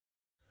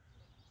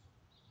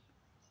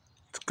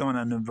Going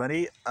on,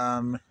 everybody?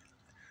 I'm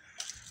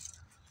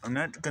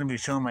not gonna be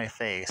showing my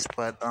face,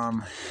 but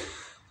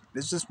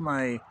this is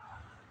my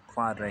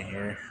quad right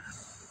here.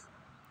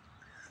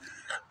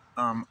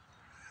 Um,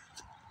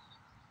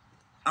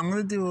 I'm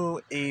gonna do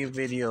a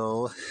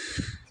video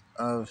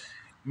of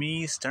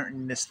me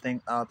starting this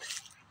thing up,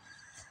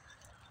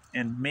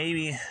 and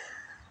maybe,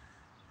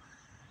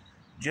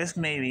 just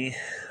maybe,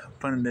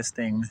 putting this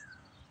thing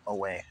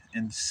away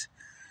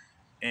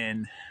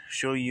and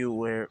show you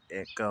where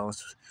it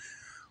goes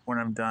when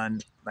I'm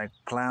done, like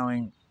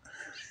plowing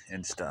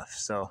and stuff.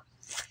 So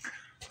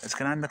let's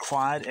get on the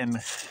quad and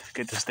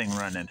get this thing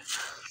running.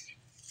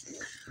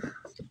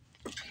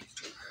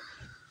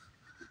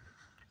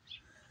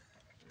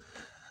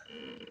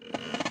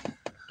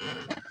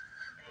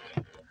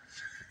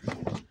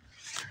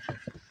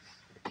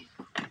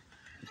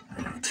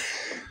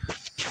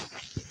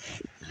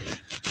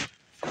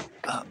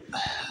 Oh,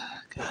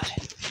 God.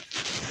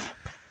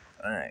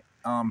 All right.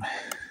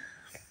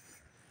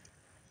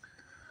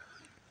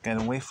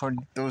 Gotta wait for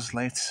those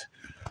lights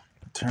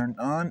to turn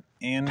on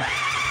and. All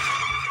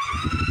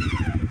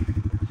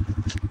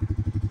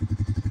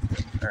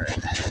right.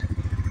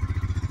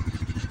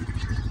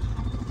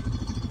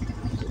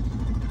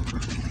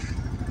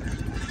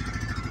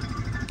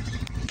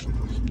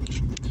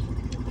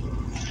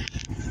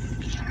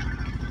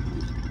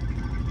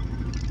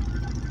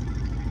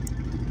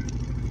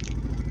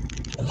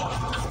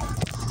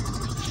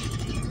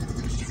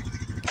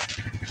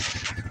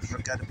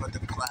 Forgot about the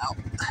plow.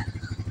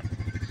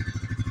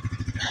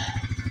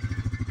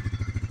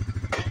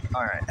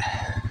 All right.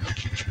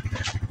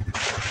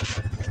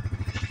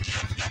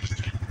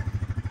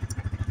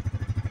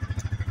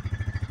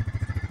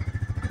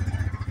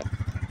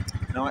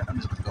 You know what? I'm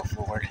just gonna go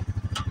forward.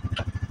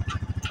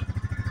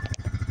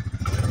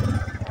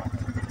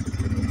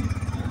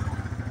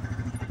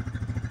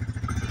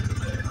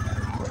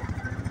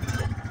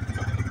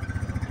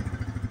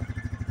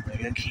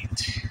 Maybe I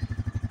can't.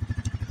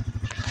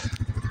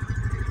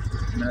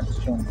 I'm not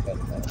showing you guys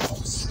that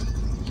house.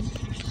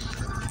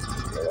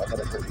 So I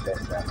gotta put you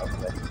guys down over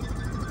there.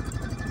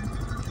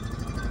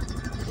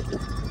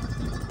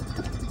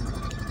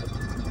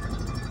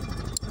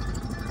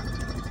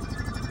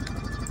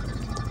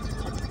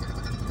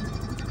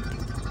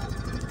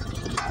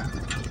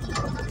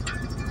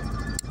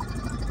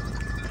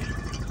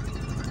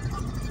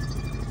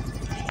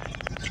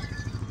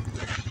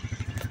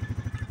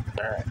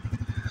 All right.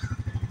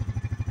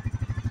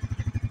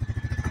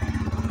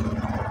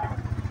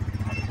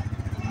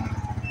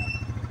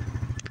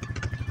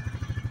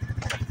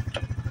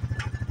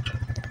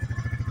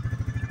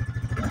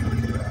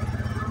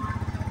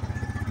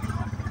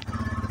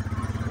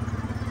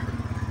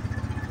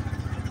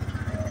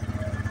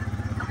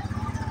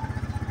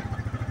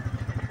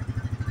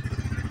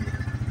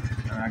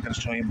 I'm not gonna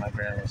show you my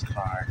grandma's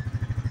car.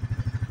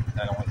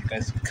 I don't want you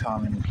guys to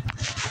come and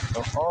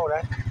go, oh,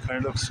 that car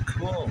looks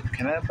cool.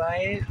 Can I buy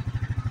it?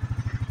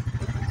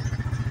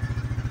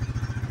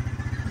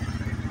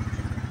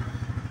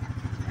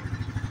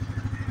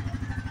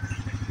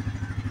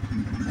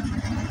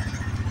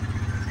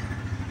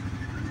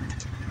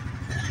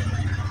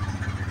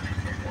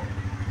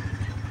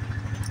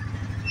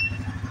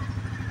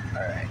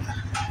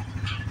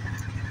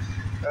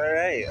 All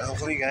right.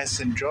 Hopefully, you guys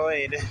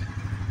enjoyed.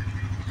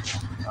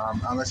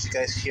 Unless you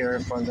guys hear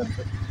it for a little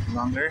bit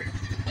longer,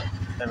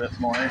 a bit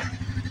more.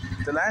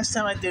 The last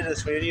time I did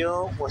this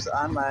video was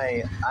on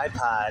my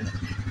iPod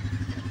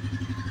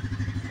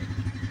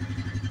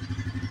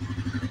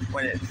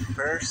when it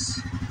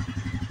first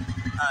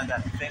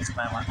got fixed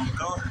by my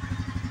uncle,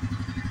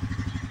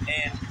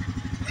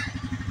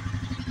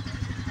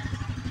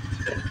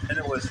 and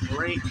it was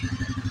right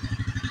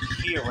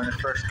here when it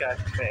first got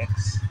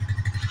fixed.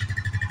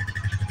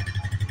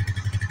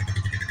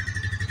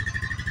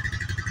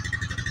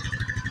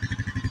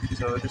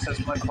 So this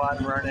is my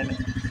quad running.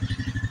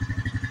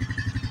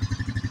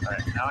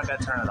 Alright, now I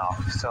gotta turn it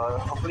off. So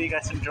hopefully you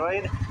guys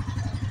enjoyed. Hope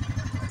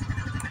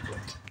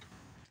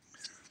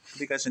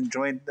you guys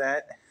enjoyed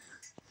that.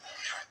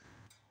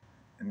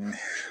 And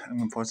I'm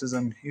gonna post this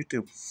on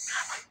YouTube.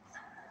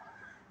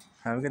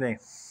 Have a good day.